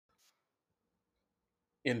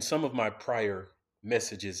In some of my prior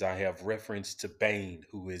messages, I have reference to Bane,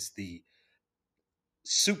 who is the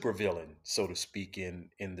supervillain, so to speak, in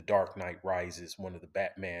the Dark Knight Rises, one of the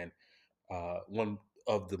Batman, one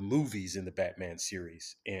of the movies in the Batman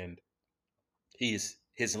series, and his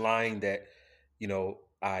line that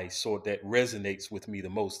I sort that resonates with me the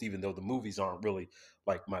most, even though the movies aren't really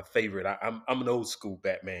like my favorite. I'm an old school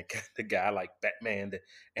Batman kind of guy. I like Batman the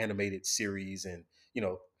animated series, and you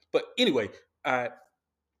know. But anyway, I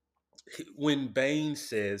when Bane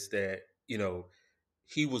says that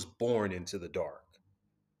he was born into the dark,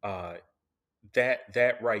 uh,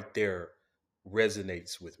 that right there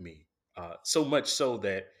resonates with me, so much so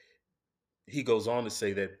that he goes on to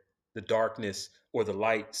say that the darkness or the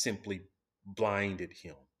light simply blinded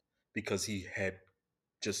him because he had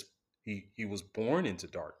just he was born into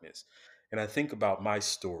darkness. And I think about my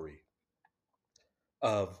story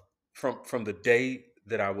of from the day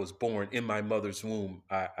that I was born in my mother's womb.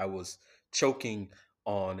 I was choking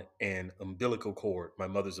on an umbilical cord, my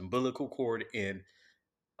mother's umbilical cord, and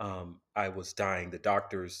I was dying. The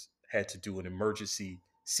doctors had to do an emergency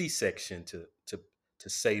C-section to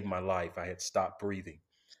save my life. I had stopped breathing,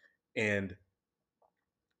 and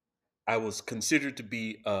I was considered to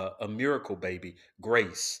be a miracle baby,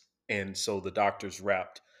 Grace. And so the doctors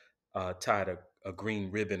tied a green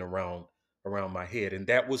ribbon around my head, and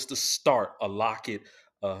that was the start, a locket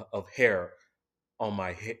of hair on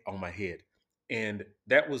my head, and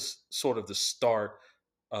that was sort of the start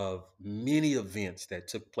of many events that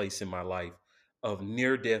took place in my life, of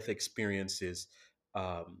near death experiences.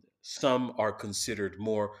 Some are considered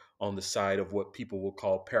more on the side of what people will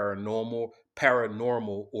call paranormal,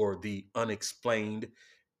 or the unexplained,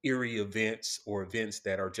 eerie events, or events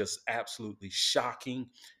that are just absolutely shocking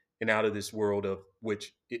and out of this world, of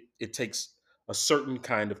which it takes a certain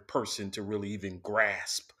kind of person to really even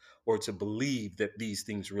grasp or to believe that these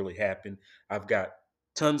things really happen. I've got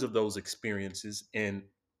tons of those experiences. And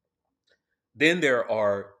then there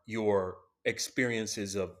are your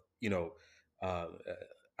experiences of, uh,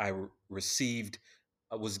 received,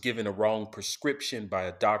 I was given a wrong prescription by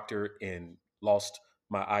a doctor and lost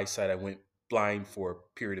my eyesight. I went blind for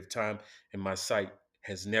a period of time, and my sight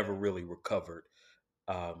has never really recovered.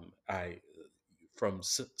 I from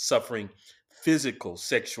suffering physical,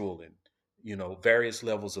 sexual, and various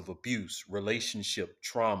levels of abuse, relationship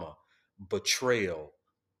trauma, betrayal,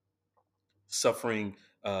 suffering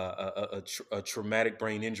a traumatic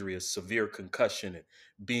brain injury, a severe concussion, and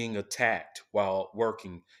being attacked while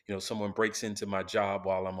working. Someone breaks into my job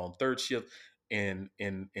while I'm on third shift and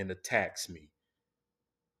attacks me.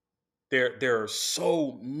 There are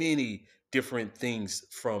so many different things,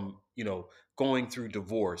 from going through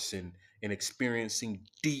divorce and experiencing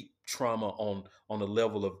deep trauma on a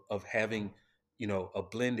level of having a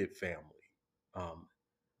blended family, um,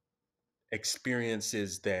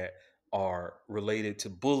 experiences that are related to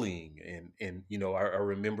bullying. And I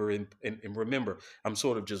remember, and remember, I'm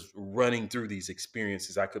sort of just running through these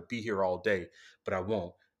experiences. I could be here all day, but I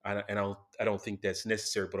won't. I don't think that's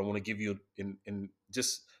necessary, but I want to give you in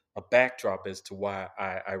just a backdrop as to why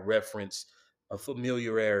I reference a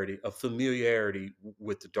familiarity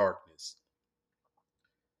with the darkness.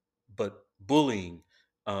 But bullying,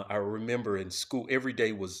 I remember in school, every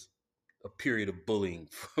day was a period of bullying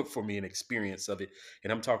for me, an experience of it.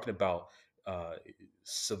 And I'm talking about uh,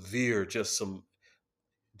 severe, just some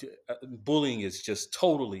bullying is just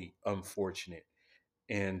totally unfortunate,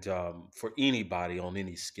 and for anybody on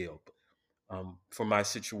any scale. For my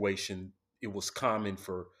situation, it was common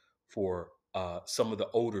for some of the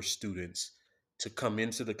older students to come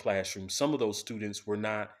into the classroom. Some of those students were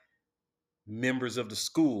not members of the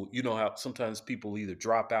school. You know how sometimes people either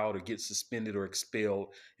drop out or get suspended or expelled,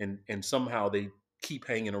 and somehow they keep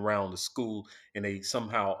hanging around the school, and they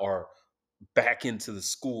somehow are back into the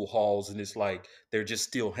school halls, and it's like they're just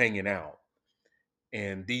still hanging out.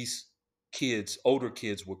 And these kids, older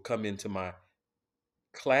kids, would come into my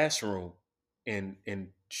classroom and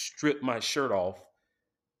strip my shirt off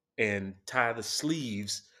and tie the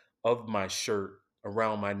sleeves of my shirt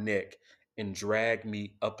around my neck and drag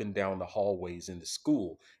me up and down the hallways in the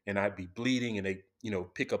school. And I'd be bleeding, and they,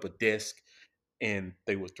 pick up a desk, and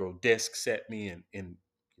they would throw desks at me and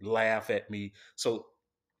laugh at me. So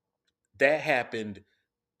that happened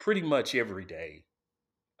pretty much every day.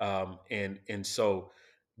 And so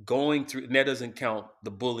going through, and that doesn't count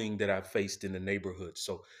the bullying that I faced in the neighborhood.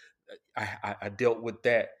 So I dealt with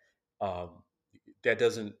that. Um, that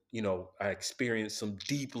doesn't, I experienced some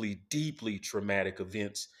deeply, deeply traumatic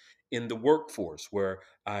events in the workforce, where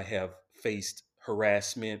I have faced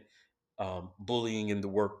harassment, bullying in the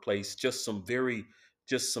workplace, just some very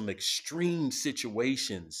just some extreme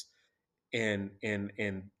situations. And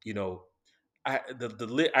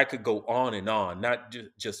I could go on and on, not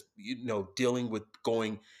just dealing with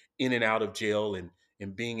going in and out of jail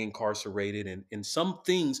and being incarcerated, and some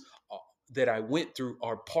things uh, that I went through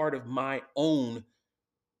are part of my own.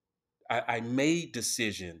 I made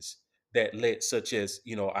decisions that led, such as,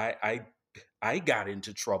 I got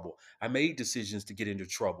into trouble. I made decisions to get into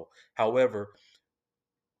trouble. However,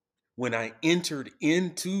 when I entered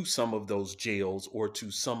into some of those jails or to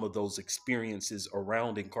some of those experiences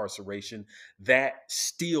around incarceration, that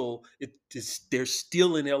still it is there's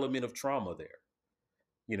still an element of trauma there,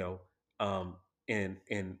 you know, and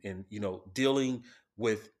dealing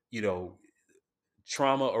with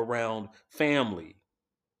trauma around family,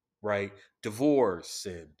 right? Divorce,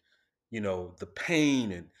 and the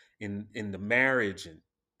pain, and in the marriage,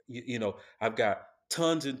 and I've got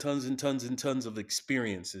tons and tons and tons and tons of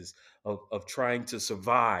experiences of trying to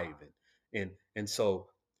survive, and so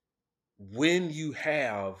when you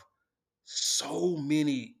have so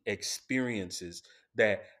many experiences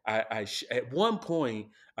that at one point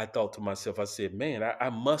I thought to myself, I said, man, I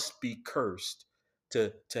must be cursed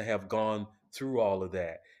to have gone through all of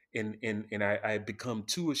that. And I had become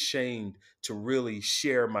too ashamed to really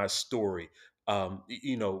share my story.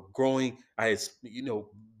 Growing,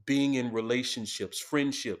 being in relationships,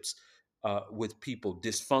 friendships, with people,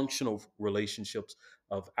 dysfunctional relationships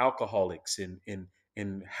of alcoholics,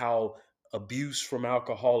 and how abuse from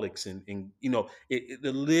alcoholics, and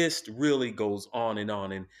the list really goes on and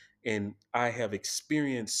on, and I have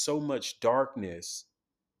experienced so much darkness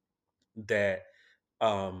that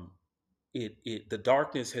um the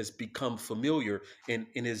darkness has become familiar, and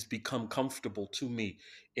has become comfortable to me.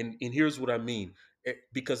 And here's what I mean.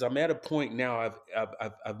 Because I'm at a point now,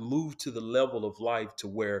 I've moved to the level of life to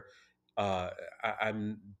where uh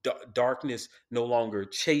darkness no longer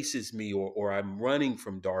chases me, or I'm running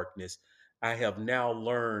from darkness. I have now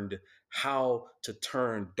learned how to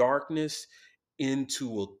turn darkness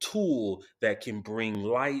into a tool that can bring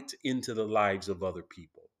light into the lives of other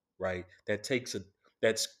people, right? That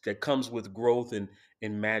comes with growth and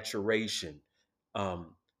maturation.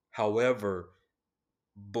 um However,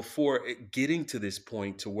 before getting to this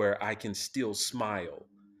point to where I can still smile,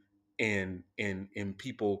 and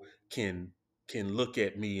people can look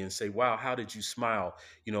at me and say, wow, how did you smile?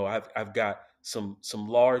 I've got some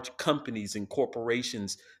large companies and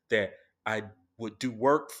corporations that I would do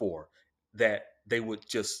work for, that they would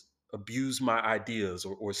just abuse my ideas,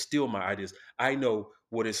 or steal my ideas. I know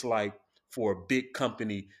what it's like for a big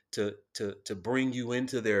company to bring you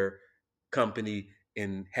into their company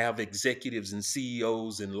and have executives and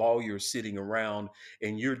CEOs and lawyers sitting around,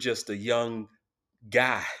 and you're just a young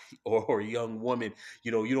guy or a young woman.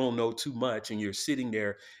 You don't know too much, and you're sitting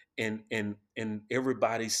there, and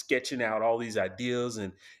everybody's sketching out all these ideas,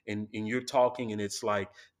 and you're talking, and it's like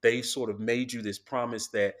they sort of made you this promise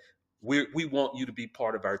that we want you to be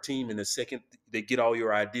part of our team, and the second they get all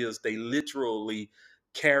your ideas, they literally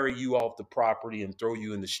carry you off the property and throw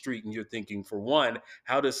you in the street. And you're thinking, for one,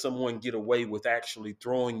 how does someone get away with actually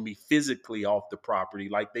throwing me physically off the property?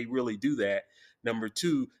 Like, they really do that? Number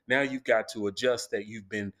two, now you've got to adjust that you've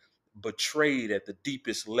been betrayed at the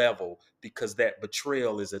deepest level, because that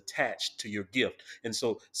betrayal is attached to your gift. And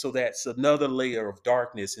so that's another layer of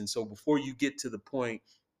darkness. And so before you get to the point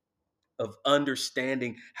of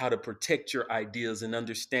understanding how to protect your ideas, and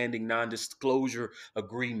understanding non-disclosure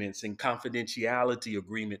agreements and confidentiality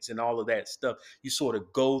agreements and all of that stuff, you sort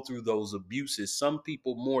of go through those abuses, some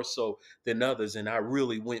people more so than others. And I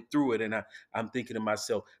really went through it, and I'm thinking to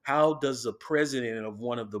myself, how does a president of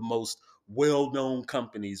one of the most well-known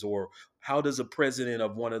companies, or how does a president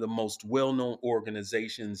of one of the most well-known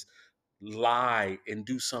organizations lie and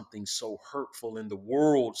do something so hurtful? In the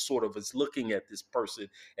world sort of is looking at this person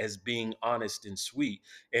as being honest and sweet.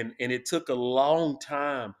 And it took a long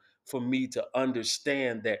time for me to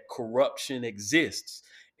understand that corruption exists.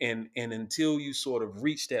 And until you sort of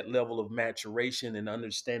reach that level of maturation and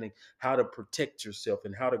understanding how to protect yourself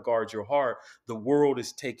and how to guard your heart, the world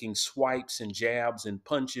is taking swipes and jabs and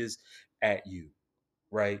punches at you,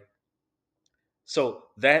 right? So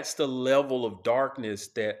that's the level of darkness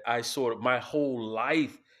that I sort of, my whole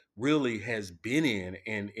life really has been in.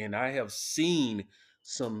 And I have seen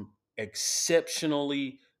some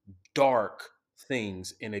exceptionally dark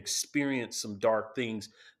things and experienced some dark things,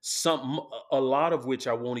 some a lot of which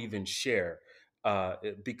I won't even share,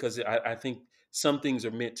 because I think some things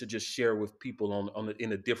are meant to just share with people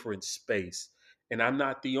in a different space. And I'm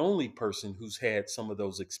not the only person who's had some of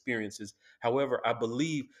those experiences. However, I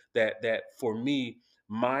believe that for me,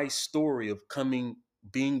 my story of coming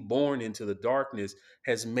being born into the darkness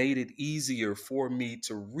has made it easier for me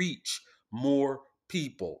to reach more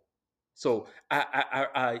people. So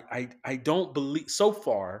I don't believe so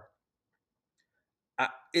far.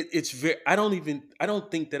 It's very. I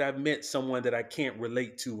don't think that I've met someone that I can't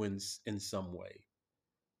relate to in some way,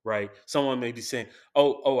 right? Someone may be saying,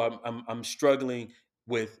 I'm struggling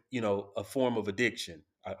with a form of addiction.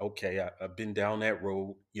 Okay, I've been down that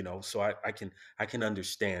road, so I can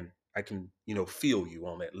understand. I can feel you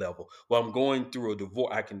on that level. Well, I'm going through a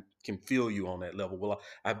divorce. I can feel you on that level. Well,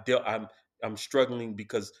 I've dealt. I'm struggling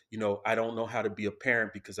because I don't know how to be a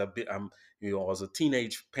parent because I'm as a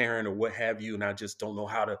teenage parent or what have you, and I just don't know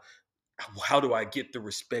how do I get the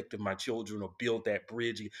respect of my children or build that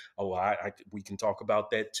bridge? Oh, we can talk about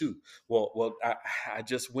that too.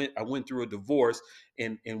 I went through a divorce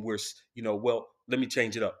and well, let me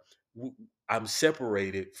change it up. I'm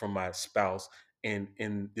separated from my spouse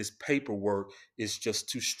and this paperwork is just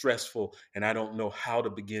too stressful and I don't know how to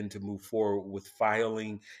begin to move forward with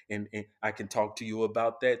filing and I can talk to you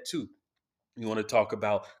about that too. You want to talk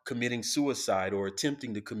about committing suicide or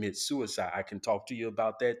attempting to commit suicide? I can talk to you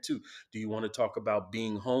about that too. Do you want to talk about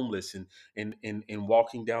being homeless and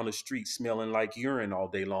walking down the street smelling like urine all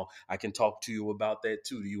day long? I can talk to you about that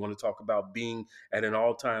too. Do you want to talk about being at an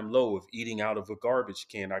all-time low of eating out of a garbage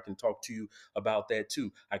can? I can talk to you about that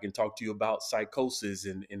too. I can talk to you about psychosis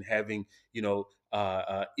and having,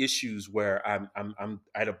 issues where I'm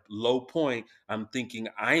at a low point. I'm thinking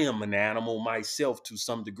I am an animal myself to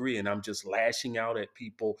some degree, and I'm just lashing out at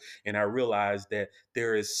people. And I realize that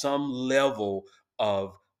there is some level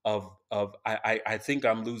of I think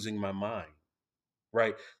I'm losing my mind.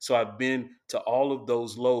 Right. So I've been to all of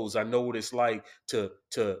those lows. I know what it's like to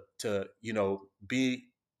be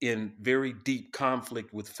in very deep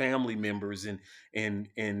conflict with family members and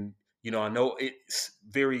I know it's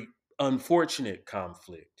very unfortunate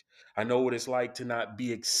conflict. I know what it's like to not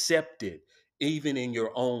be accepted even in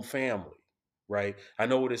your own family. Right. I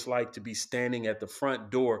know what it's like to be standing at the front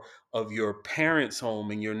door of your parents' home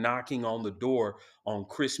and you're knocking on the door on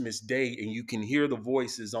Christmas Day and you can hear the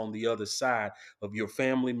voices on the other side of your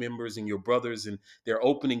family members and your brothers, and they're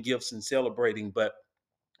opening gifts and celebrating, but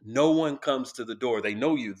no one comes to the door. They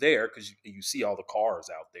know you're there because you see all the cars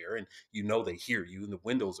out there and they hear you and the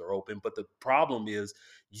windows are open. But the problem is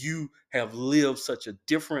you have lived such a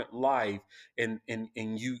different life and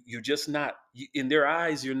you're just not in their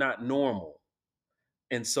eyes, you're not normal.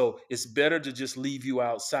 And so it's better to just leave you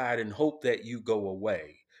outside and hope that you go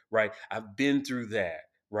away, right? I've been through that,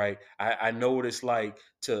 right? I know what it's like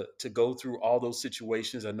to go through all those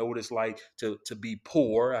situations. I know what it's like to be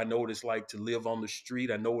poor. I know what it's like to live on the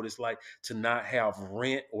street. I know what it's like to not have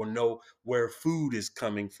rent or know where food is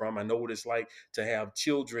coming from. I know what it's like to have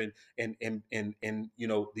children and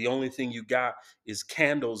the only thing you got is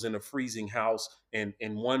candles in a freezing house and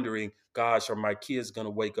wondering, gosh, are my kids going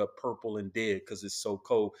to wake up purple and dead because it's so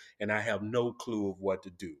cold and I have no clue of what to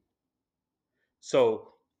do. So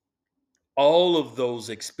all of those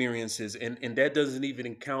experiences and that doesn't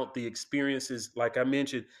even count the experiences like I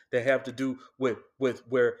mentioned that have to do with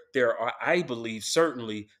where there are, I believe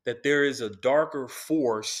certainly that there is a darker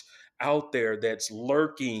force out there that's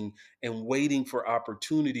lurking and waiting for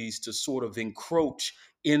opportunities to sort of encroach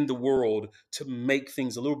in the world to make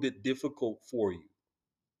things a little bit difficult for you.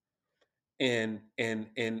 And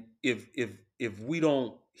if we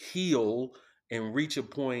don't heal and reach a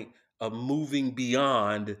point of moving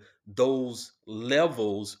beyond those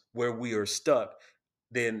levels where we are stuck,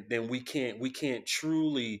 then we can't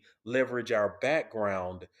truly leverage our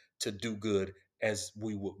background to do good as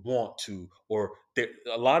we would want to. Or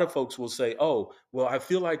a lot of folks will say, oh well, I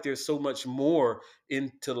feel like there's so much more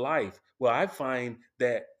into life. Well, I find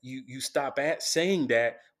that you stop at saying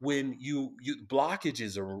that when you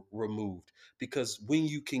blockages are removed, because when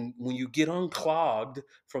you get unclogged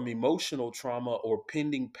from emotional trauma or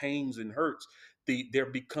pending pains and hurts,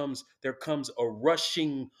 there comes a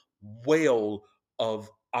rushing well of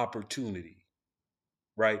opportunity,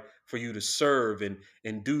 right, for you to serve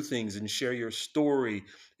and do things and share your story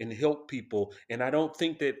and help people. And I don't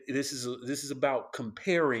think that this is about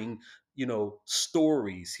comparing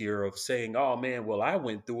stories here of saying, oh man, well, I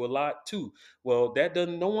went through a lot too. Well, that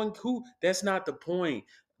doesn't no one who that's not the point.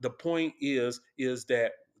 The point is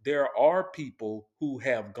that there are people who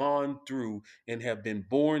have gone through and have been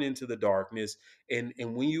born into the darkness. And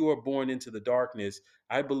when you are born into the darkness,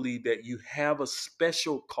 I believe that you have a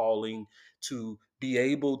special calling to be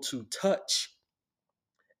able to touch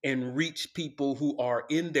and reach people who are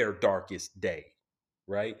in their darkest day,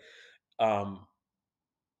 right? um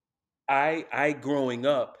I growing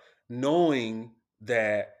up knowing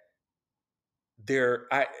that there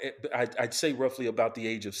I'd say roughly about the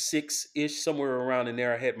age of 6-ish, somewhere around in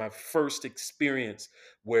there, I had my first experience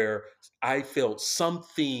where I felt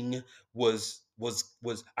something was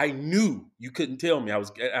I knew. You couldn't tell me.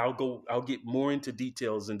 I'll get more into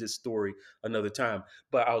details in this story another time,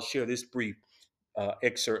 but I'll share this brief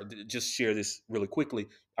excerpt, just share this really quickly.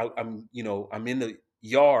 I'm in the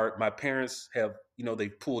yard. My parents have,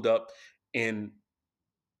 they've pulled up, and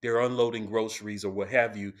they're unloading groceries or what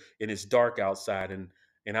have you, and it's dark outside,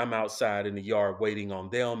 and I'm outside in the yard waiting on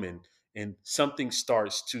them, and something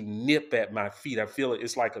starts to nip at my feet. I feel it.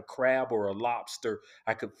 It's like a crab or a lobster.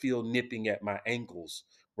 I could feel nipping at my ankles.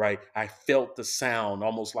 Right. I felt the sound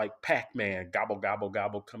almost like Pac-Man, gobble, gobble,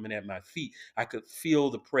 gobble, coming at my feet. I could feel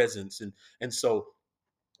the presence. And so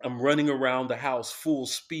I'm running around the house full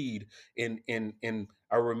speed, and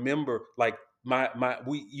I remember, like, my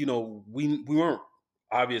we we weren't,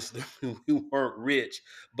 obviously we weren't rich,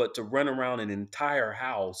 but to run around an entire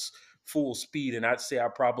house full speed, and I'd say I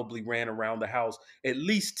probably ran around the house at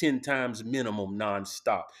least 10 times minimum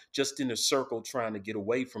nonstop, just in a circle trying to get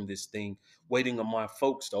away from this thing, waiting on my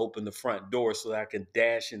folks to open the front door so that I could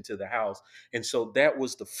dash into the house. And so that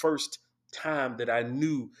was the first time that I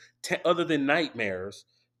knew, other than nightmares,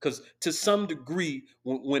 because to some degree,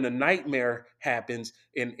 when a nightmare happens,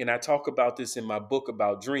 and I talk about this in my book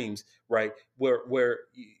about dreams, right,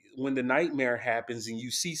 when the nightmare happens and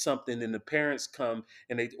you see something and the parents come,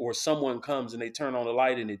 and they, or someone comes and they turn on the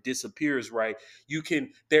light and it disappears, right, you can,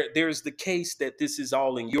 there's the case that this is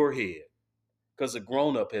all in your head because a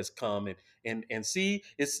grown up has come, and see,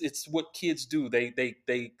 it's what kids do.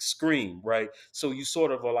 They scream, right? So you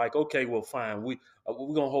sort of are like, okay, well, fine, we're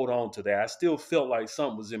gonna hold on to that. I still felt like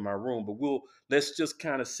something was in my room, but let's just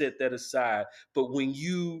kind of set that aside. But when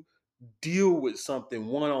you deal with something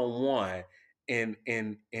one on one, and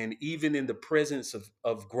even in the presence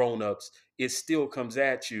of grown-ups, it still comes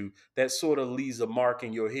at you. That sort of leaves a mark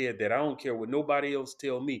in your head that I don't care what nobody else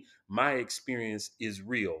tell me, my experience is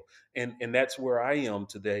real. And that's where I am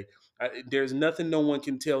today. There's nothing no one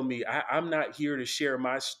can tell me. I'm not here to share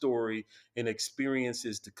my story and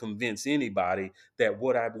experiences to convince anybody that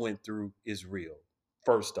what I went through is real,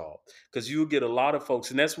 first off, because you'll get a lot of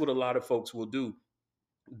folks, and that's what a lot of folks will do.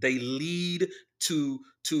 They lead to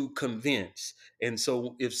convince. And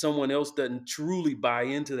so if someone else doesn't truly buy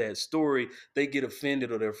into that story, they get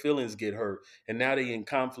offended or their feelings get hurt, and now they in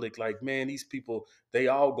conflict, like, man, these people, they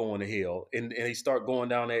all going to hell, and they start going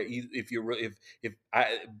down there. If you're if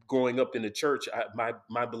I, growing up in the church,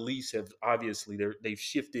 my beliefs have obviously they've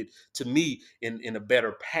shifted to me in a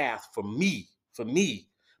better path for me.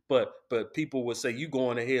 But people would say, you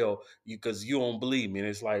going to hell because you don't believe me. And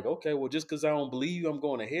it's like, okay, well, just because I don't believe you, I'm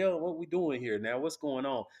going to hell. What we doing here now? What's going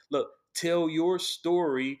on? Look, tell your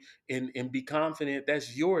story, and be confident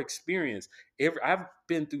that's your experience. I've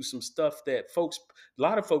been through some stuff that a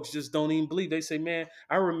lot of folks just don't even believe. They say, man,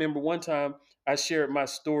 I remember one time I shared my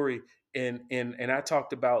story, and I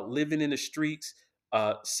talked about living in the streets,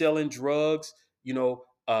 selling drugs,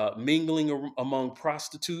 mingling among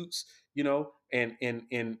prostitutes, and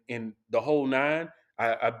the whole nine.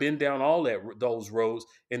 I've been down all those roads,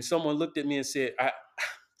 and someone looked at me and said,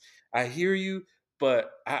 I hear you,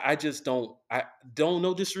 but I just don't,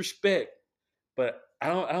 no disrespect, but I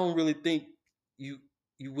don't really think you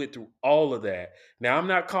you went through all of that. Now, I'm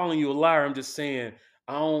not calling you a liar. I'm just saying,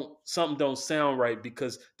 I don't something don't sound right,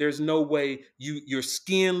 because there's no way. Your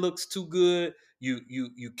skin looks too good.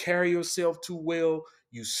 You carry yourself too well.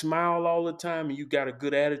 You smile all the time, and you got a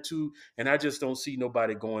good attitude. And I just don't see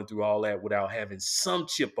nobody going through all that without having some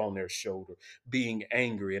chip on their shoulder, being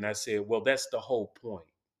angry. And I said, well, that's the whole point,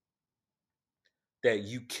 that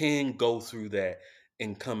you can go through that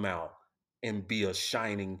and come out and be a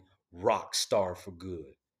shining rock star for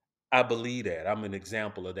good. I believe that. I'm an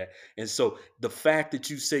example of that. And so the fact that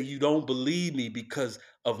you say you don't believe me because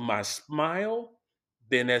of my smile,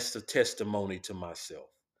 then that's a testimony to myself.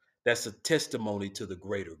 That's a testimony to the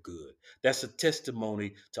greater good. That's a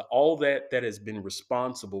testimony to all that has been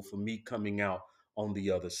responsible for me coming out on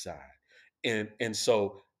the other side. And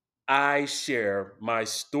so I share my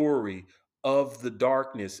story of the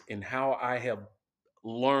darkness and how I have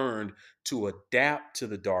learned to adapt to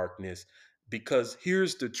the darkness, because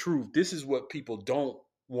here's the truth. This is what people don't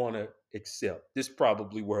want to accept. This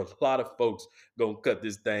probably where a lot of folks gonna cut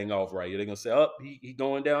this thing off right here. They're gonna say, oh, he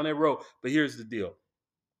going down that road. But here's the deal.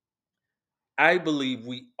 I believe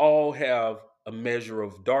we all have a measure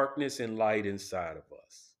of darkness and light inside of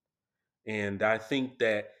us. And I think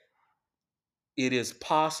that it is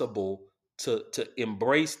possible to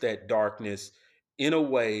embrace that darkness in a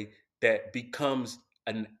way that becomes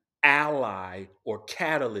an ally or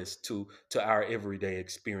catalyst to our everyday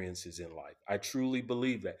experiences in life. I truly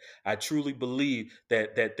believe that. I truly believe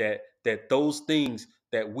that those things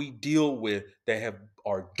that we deal with that have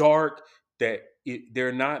are dark,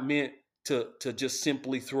 they're not meant to just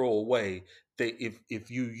simply throw away. They,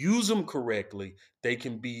 if you use them correctly, they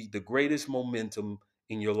can be the greatest momentum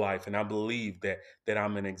in your life. And I believe that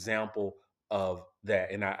I'm an example of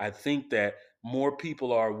that. And I think that more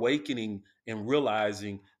people are awakening and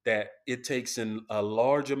realizing that it takes a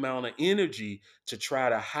large amount of energy to try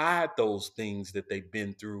to hide those things that they've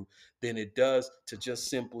been through than it does to just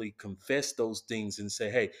simply confess those things and say,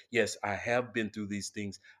 hey, yes, I have been through these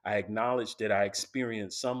things. I acknowledge that I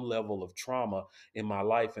experienced some level of trauma in my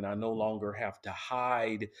life, and I no longer have to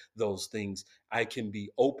hide those things. I can be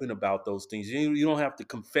open about those things. You don't have to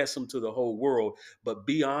confess them to the whole world, but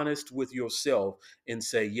be honest with yourself and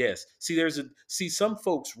say yes. See, some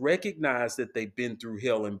folks recognize that they've been through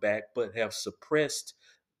hell and back, but have suppressed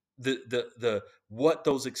the what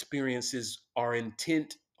those experiences are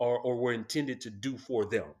intent or were intended to do for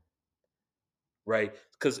them, right?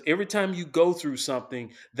 Because every time you go through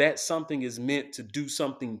something, that something is meant to do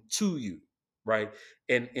something to you, right?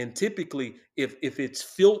 And typically, if it's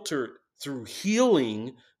filtered through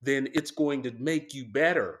healing, then it's going to make you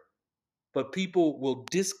better. But people will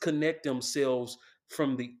disconnect themselves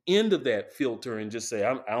from the end of that filter and just say,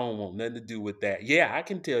 I don't want nothing to do with that. Yeah, I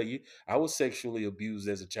can tell you, I was sexually abused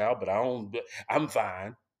as a child, but I'm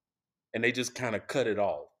fine. And they just kind of cut it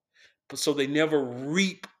off. So they never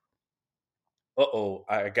reap. Uh-oh,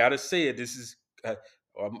 I gotta say it. Uh,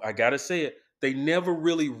 I gotta say it. They never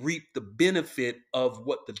really reap the benefit of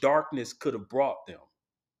what the darkness could have brought them.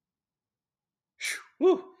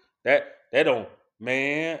 Whew, that don't,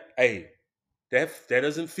 man. Hey, that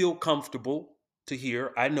doesn't feel comfortable to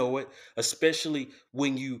hear. I know it, especially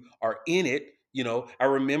when you are in it. I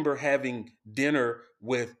remember having dinner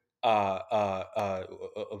with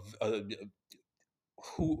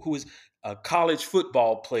who is a college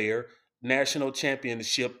football player, national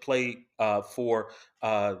championship, played for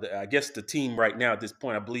I guess the team right now at this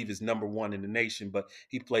point I believe is number one in the nation, but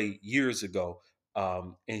he played years ago,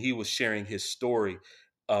 and he was sharing his story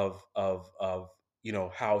of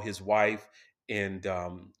how his wife and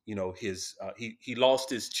his he lost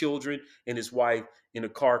his children and his wife in a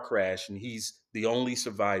car crash, and he's the only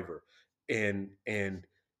survivor, and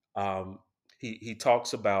um, he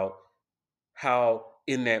talks about how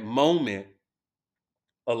in that moment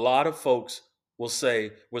a lot of folks were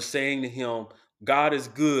saying to him, God is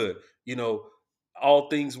good, you know all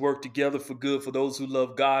things work together for good for those who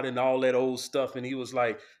love God and all that old stuff. And he was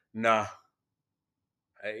like, nah,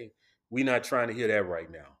 hey, we're not trying to hear that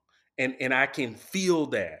right now. And I can feel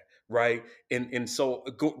that, right? And so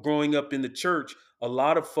growing up in the church, a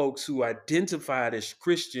lot of folks who identified as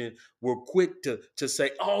Christian were quick to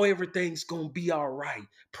say, oh, everything's gonna be all right.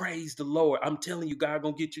 Praise the Lord. I'm telling you, God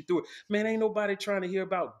gonna get you through it. Man, ain't nobody trying to hear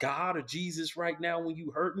about God or Jesus right now when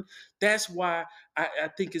you hurting. That's why I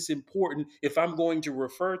think it's important, if I'm going to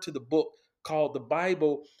refer to the book called the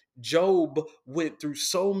Bible. Job went through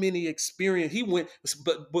so many experiences.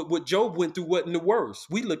 But what Job went through wasn't the worst.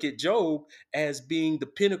 We look at Job as being the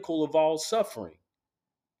pinnacle of all suffering.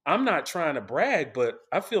 I'm not trying to brag, but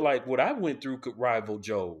I feel like what I went through could rival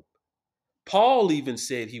Job. Paul even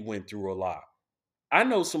said he went through a lot. I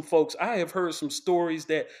know some folks, I have heard some stories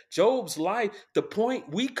that Job's life, the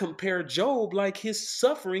point we compare Job like his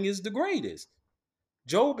suffering is the greatest.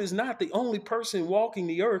 Job is not the only person walking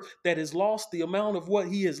the earth that has lost the amount of what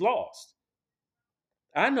he has lost.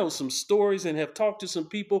 I know some stories and have talked to some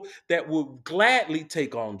people that will gladly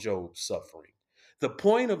take on Job's suffering. The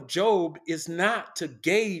point of Job is not to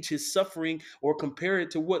gauge his suffering or compare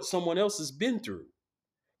it to what someone else has been through.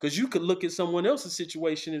 Because you could look at someone else's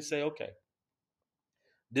situation and say, okay,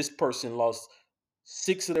 this person lost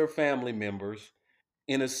six of their family members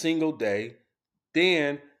in a single day.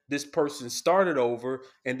 Then this person started over,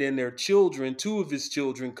 and then their children, two of his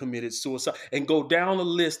children, committed suicide, and go down a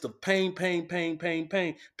list of pain, pain, pain, pain,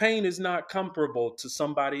 pain. Pain is not comparable to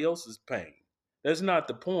somebody else's pain. That's not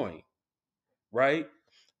the point, right?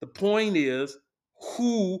 The point is,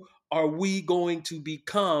 who are we going to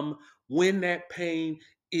become when that pain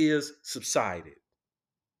is subsided?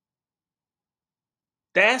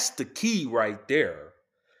 That's the key right there.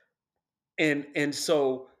 And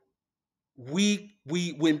so we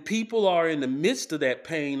when people are in the midst of that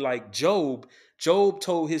pain, like Job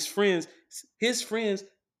told his friends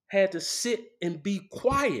had to sit and be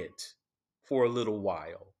quiet for a little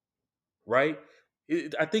while, right?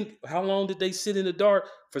 I think how long did they sit in the dark?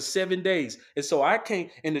 For 7 days. And so I came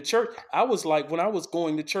in the church. I was like, when I was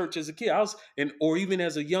going to church as a kid, I was, and or even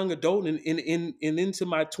as a young adult and in into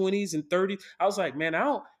my 20s and 30s, I was like, man,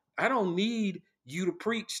 I don't need you to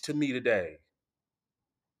preach to me today.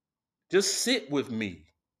 Just sit with me.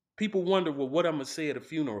 People wonder, well, what I'm gonna say at a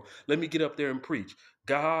funeral. Let me get up there and preach.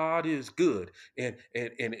 God is good. And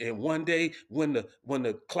one day when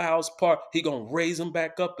the clouds part, he gonna raise them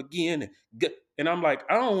back up again. And I'm like,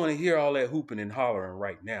 I don't want to hear all that hooping and hollering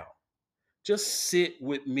right now. Just sit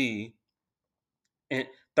with me, and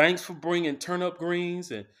thanks for bringing turnip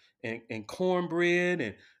greens and cornbread,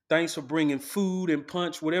 and thanks for bringing food and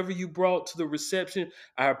punch, whatever you brought to the reception.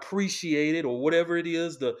 I appreciate it, or whatever it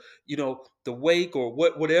is, the wake, or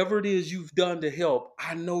whatever it is you've done to help.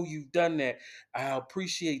 I know you've done that. I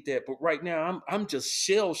appreciate that. But right now I'm just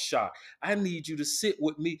shell shocked. I need you to sit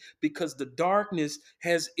with me because the darkness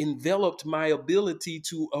has enveloped my ability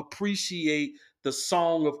to appreciate the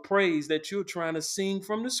song of praise that you're trying to sing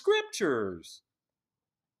from the scriptures.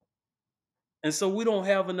 And so we don't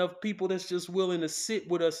have enough people that's just willing to sit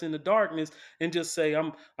with us in the darkness and just say,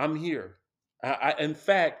 I'm here. In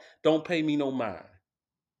fact, don't pay me no mind.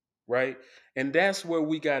 Right. And that's where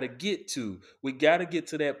we got to get to. We got to get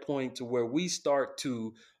to that point to where we start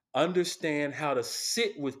to understand how to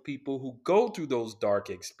sit with people who go through those dark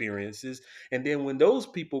experiences. And then when those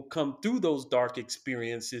people come through those dark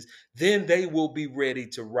experiences, then they will be ready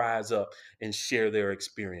to rise up and share their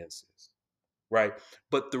experiences. Right.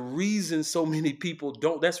 But the reason so many people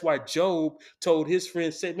don't, that's why Job told his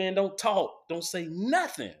friends, said, man, don't talk, don't say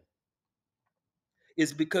nothing.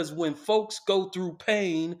 Is because when folks go through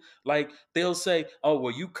pain, like they'll say, oh,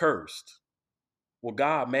 well, you cursed. Well,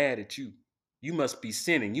 God mad at you. You must be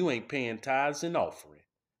sinning. You ain't paying tithes and offering.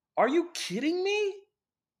 Are you kidding me?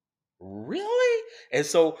 Really? And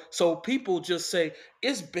so people just say,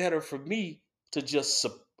 it's better for me to just,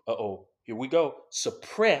 uh-oh, here we go,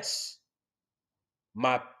 suppress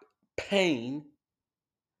my pain,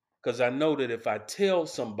 because I know that if I tell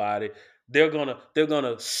somebody, they're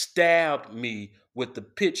gonna stab me with the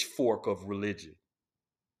pitchfork of religion.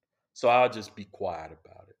 So I'll just be quiet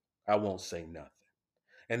about it. I won't say nothing.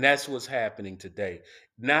 And that's what's happening today,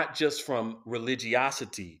 not just from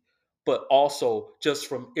religiosity, but also just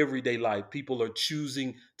from everyday life. People are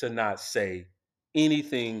choosing to not say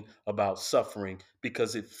anything about suffering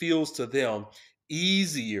because it feels to them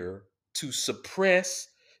easier to suppress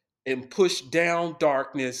and push down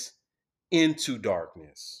darkness into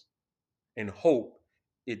darkness and hope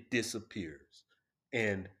it disappears.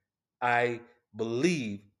 And I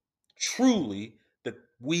believe truly that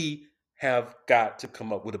we have got to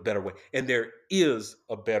come up with a better way. And there is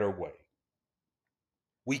a better way.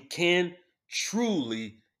 We can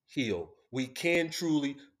truly heal. We can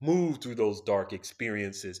truly move through those dark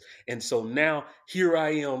experiences. And so now here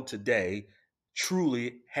I am today,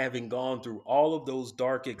 truly having gone through all of those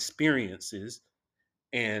dark experiences,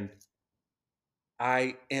 and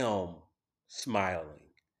I am smiling.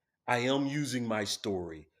 I am using my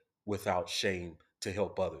story without shame to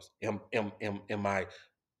help others. Am I,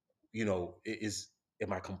 is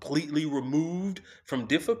am I completely removed from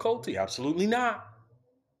difficulty? Absolutely not.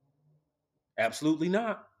 Absolutely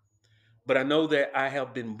not. But I know that I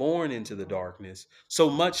have been born into the darkness, so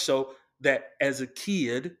much so that as a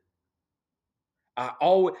kid, I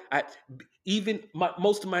always, even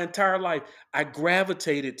most of my entire life, I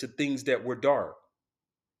gravitated to things that were dark.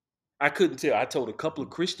 I couldn't tell. I told a couple of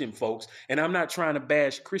Christian folks, and I'm not trying to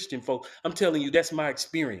bash Christian folks. I'm telling you, that's my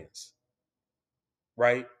experience,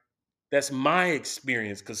 right? That's my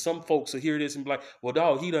experience. Because some folks will hear this and be like, well,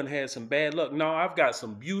 dog, he done had some bad luck. No, I've got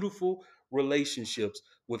some beautiful relationships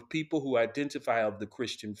with people who identify of the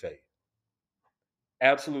Christian faith.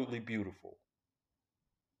 Absolutely beautiful.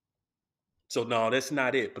 So no, that's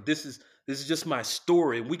not it. But this is just my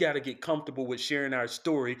story. We got to get comfortable with sharing our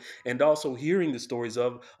story and also hearing the stories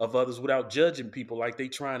of others without judging people like they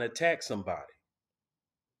trying to attack somebody.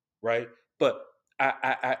 Right? But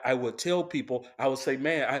I would tell people, I would say,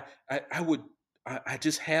 man, I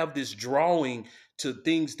just have this drawing to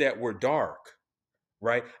things that were dark,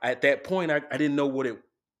 right? At that point, I didn't know what it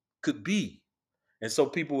could be. And so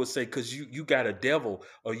people would say, because you got a devil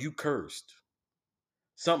or you cursed.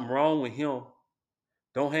 Something wrong with him.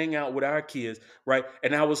 Don't hang out with our kids, right?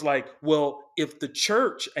 And I was like, well, if the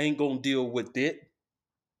church ain't gonna deal with it,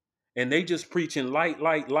 and they just preaching light,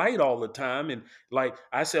 light, light all the time. And like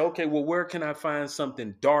I said, okay, well, where can I find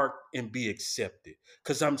something dark and be accepted?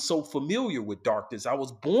 Because I'm so familiar with darkness. I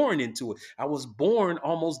was born into it. I was born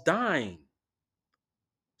almost dying.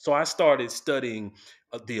 So I started studying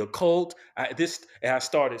the occult. I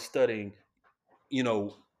started studying you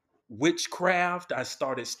know, witchcraft. I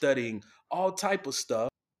started studying all type of stuff.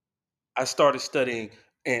 I started studying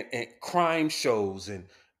and crime shows and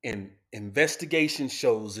investigation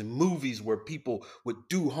shows and movies where people would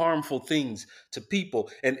do harmful things to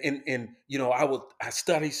people. And I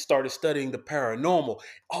started studying the paranormal,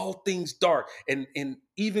 all things dark. And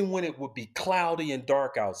even when it would be cloudy and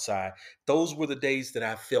dark outside, those were the days that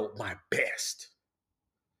I felt my best.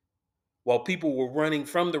 While people were running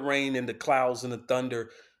from the rain and the clouds and the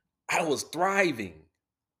thunder, I was thriving.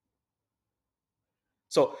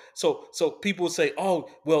 So people would say, "Oh,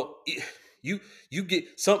 well, you you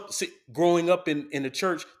get some." Growing up in the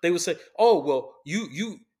church, they would say, "Oh, well,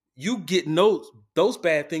 you getting those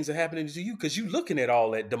bad things are happening to you because you looking at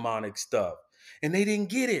all that demonic stuff." And they didn't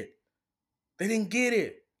get it. They didn't get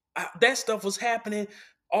it. That stuff was happening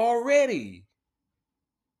already.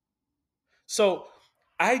 So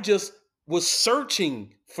I just was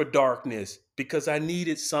searching for darkness because I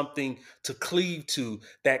needed something to cleave to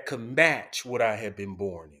that could match what I had been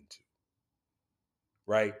born into.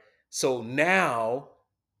 Right? So now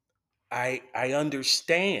I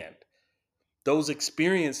understand those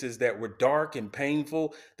experiences that were dark and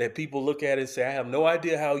painful that people look at and say, I have no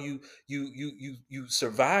idea how you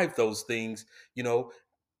survive those things. You know,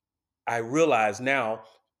 I realize now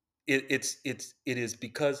it is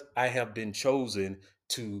because I have been chosen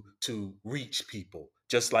to reach people,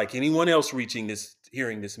 just like anyone else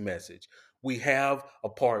hearing this message. We have a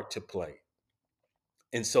part to play.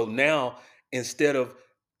 And so now, instead of,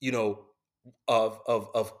 you know,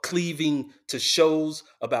 of cleaving to shows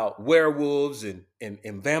about werewolves and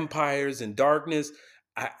vampires and darkness,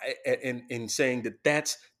 and saying that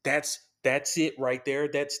that's it right there,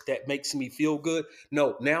 that makes me feel good.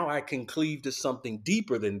 No, now I can cleave to something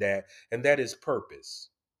deeper than that, and that is purpose.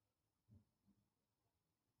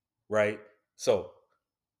 Right? So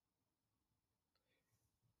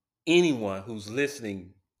anyone who's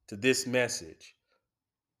listening to this message,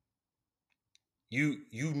 you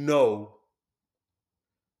know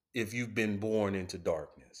if you've been born into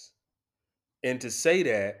darkness. And to say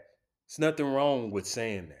that, there's nothing wrong with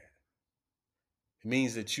saying that. It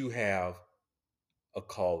means that you have a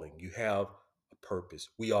calling, you have a purpose.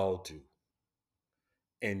 We all do.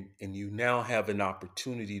 And you now have an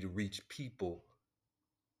opportunity to reach people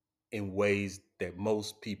in ways that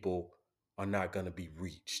most people are not going to be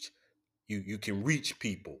reached. You can reach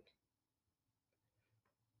people.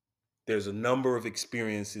 There's a number of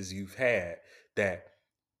experiences you've had that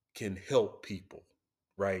can help people,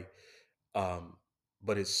 right? Um,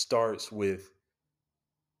 but it starts with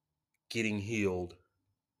getting healed,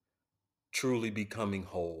 truly becoming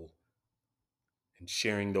whole, and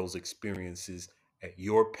sharing those experiences at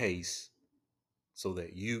your pace so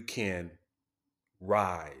that you can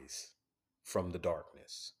rise from the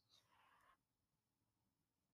darkness.